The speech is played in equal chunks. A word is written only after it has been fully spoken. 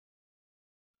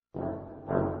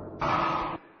I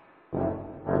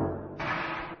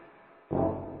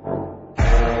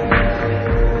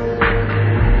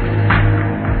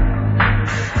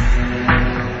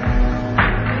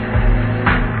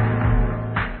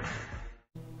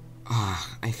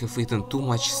have eaten too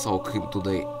much sour cream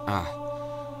today.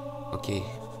 Okay.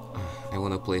 I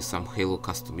wanna play some Halo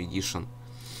Custom Edition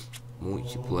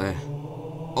multiplayer.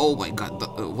 Oh my god,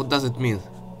 what does it mean?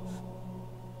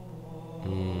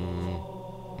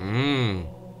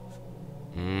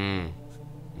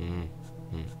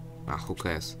 Who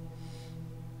cares?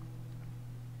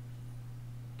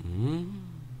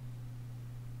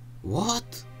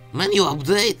 What? Menu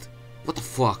update? What the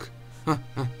fuck?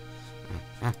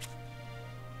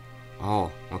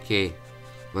 Oh, okay.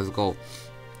 Let's go.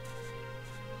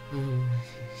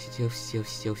 Stealth, stealth.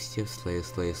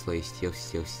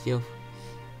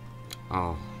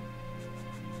 Oh.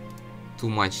 Too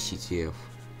much CTF.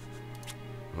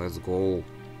 Let's go.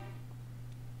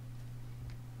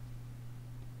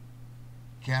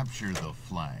 Capture the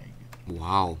flag.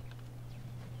 Wow.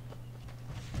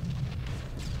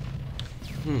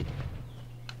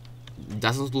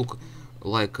 Doesn't look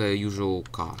like a usual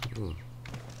car.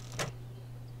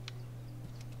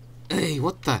 Hey,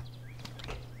 what the?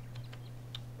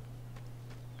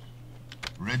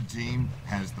 Red team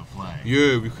has the flag.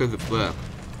 Yeah, we have the flag.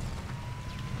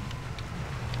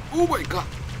 Oh my god!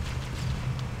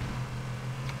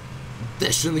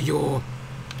 Dashing you!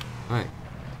 Hey,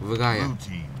 where are you? Blue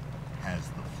team has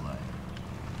the flag.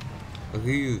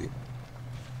 Really?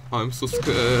 I'm so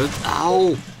scared.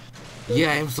 Ow!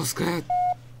 Yeah, I'm so scared.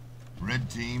 Red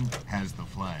team has the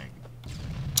flag.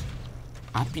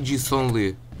 RPGs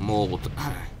only mode.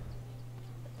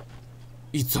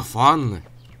 It's a fun.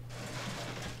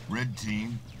 Red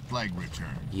team flag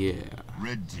return. Yeah.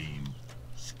 Red team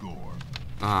score.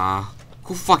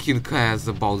 Who fucking cares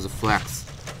about the flags?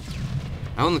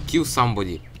 I wanna kill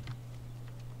somebody.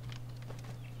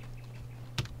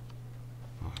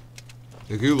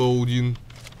 Reloading.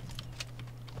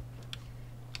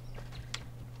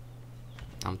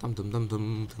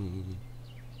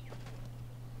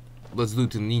 Let's do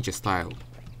it in ninja style.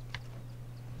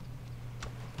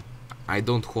 I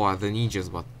don't know who are the ninjas,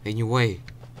 but anyway.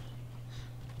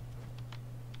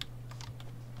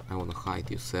 I wanna hide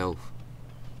yourself.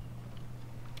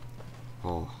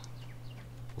 Oh.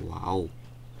 Wow.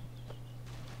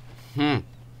 It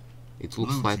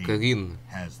looks Blue like a ring.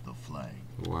 Has the flag.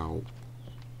 Wow.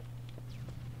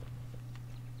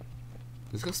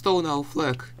 They have stolen our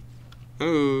flag. I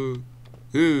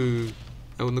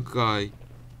wanna cry.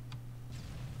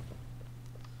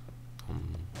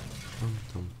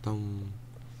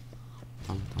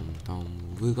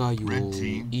 Where are you,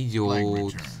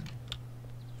 idiots?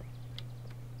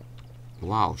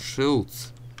 Wow,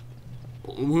 shields.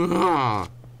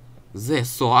 They're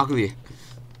so ugly.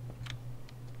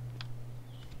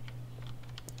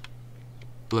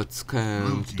 Let's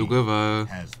camp together.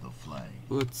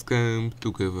 Let's camp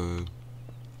together.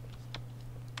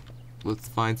 Let's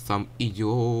find some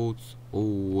idiots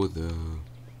over there.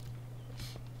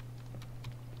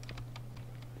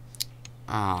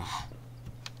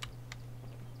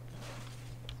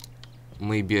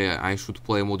 Maybe I should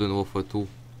play Modern Warfare 2.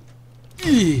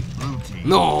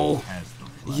 No!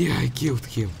 Yeah, I killed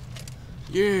him.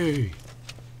 Yay!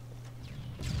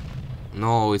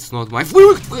 No, it's not my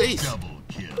face!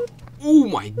 Oh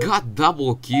my god,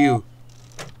 double kill!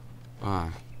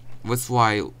 That's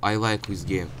why I like this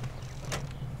game.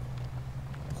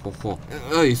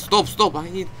 Hey, stop! I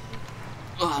need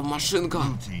machine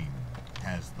gun.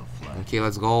 Okay,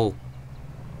 let's go.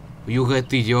 You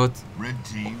red idiot.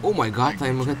 Oh my god,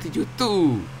 I'm a red idiot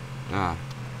too. I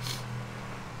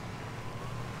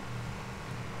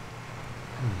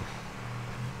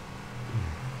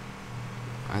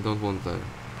don't want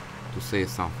to say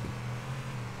something.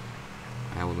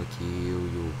 I wanna kill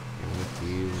you.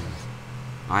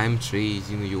 I'm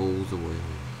chasing you all the way.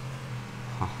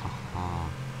 Ha ha ha.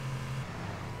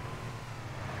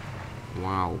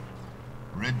 Wow.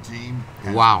 Red team.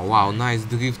 Wow, nice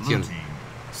drifting.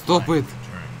 Stop it.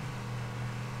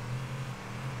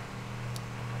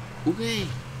 Okay.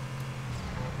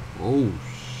 Oh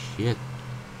shit.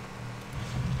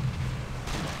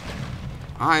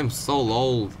 I'm so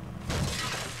low.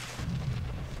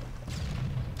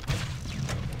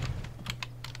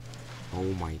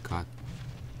 Oh my god.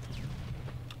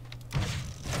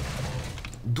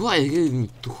 Do I really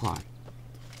need to hide?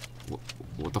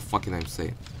 What the fuck am I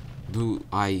saying? Do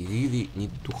I really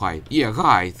need to hide? Yeah,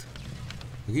 right.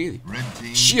 Really? Red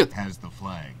team Shit. Has the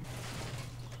flag.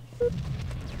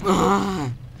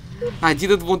 I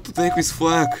didn't want to take his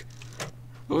flag.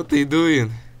 What are you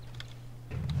doing?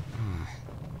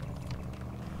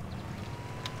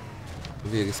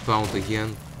 We respawned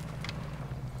again.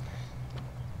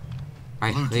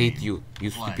 I hate you, you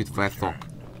stupid fat-fuck.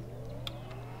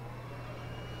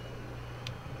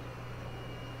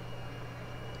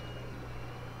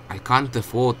 I can't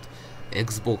afford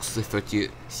Xbox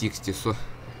 3060, so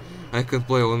I can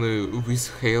play only with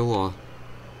Halo.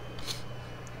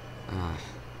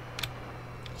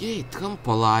 Yay,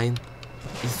 trampoline!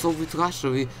 In Soviet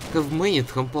Russia we have many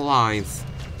trampolines.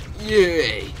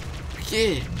 Yay!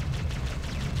 Okay.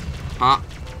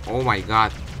 Oh my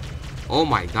god. Oh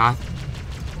my god.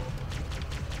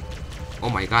 Oh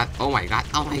my god. Oh my god.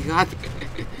 Oh my god.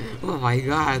 Oh my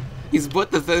god. It's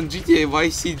better than GTA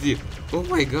Vice City. Oh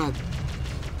my god.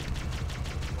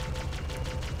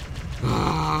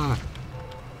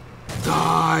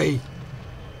 Die.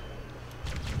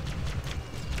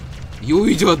 You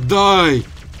idiot, die.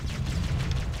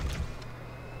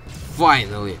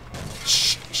 Finally.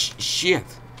 Shit.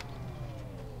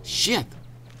 Shit.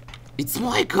 It's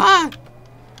my car.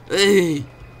 Hey.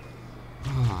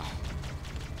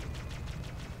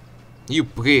 You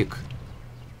prick.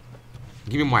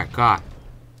 Give me my car.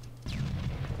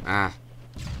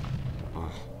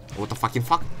 What the fucking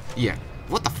fuck? Yeah.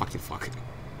 What the fucking fuck?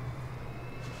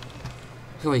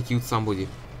 Have I killed somebody?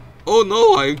 Oh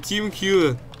no, I'm team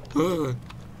killer.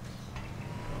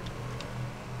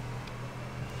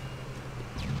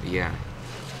 Yeah.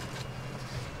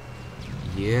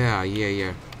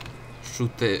 Yeah.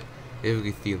 Shoot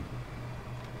everything.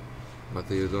 But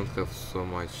you don't have so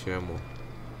much ammo.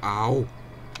 Ow!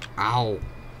 Ow!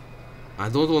 I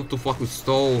don't want to fuck with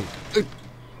stone.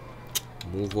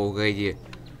 Move already.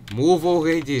 Move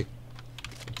already.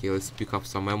 Okay, let's pick up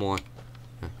some ammo.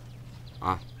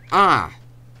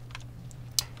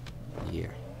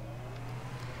 Yeah.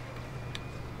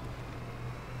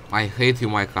 I hate you,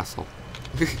 my castle.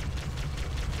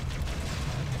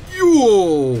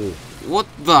 Yo! What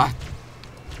the?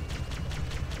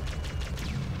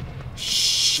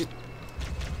 Shit.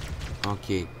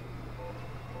 Okay.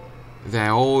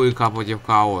 They're all a couple of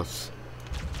cowards.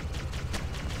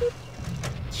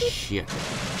 Shit.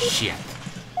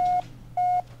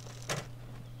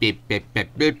 Beep, beep, beep,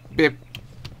 beep, beep.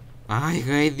 I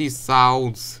hate these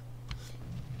sounds.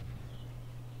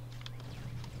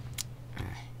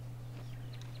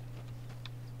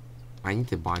 I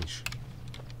need a bunch.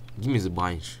 Give me the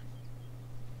bunch.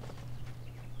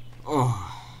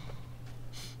 Oh.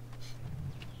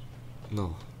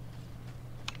 No.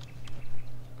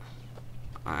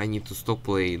 I need to stop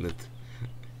playing it.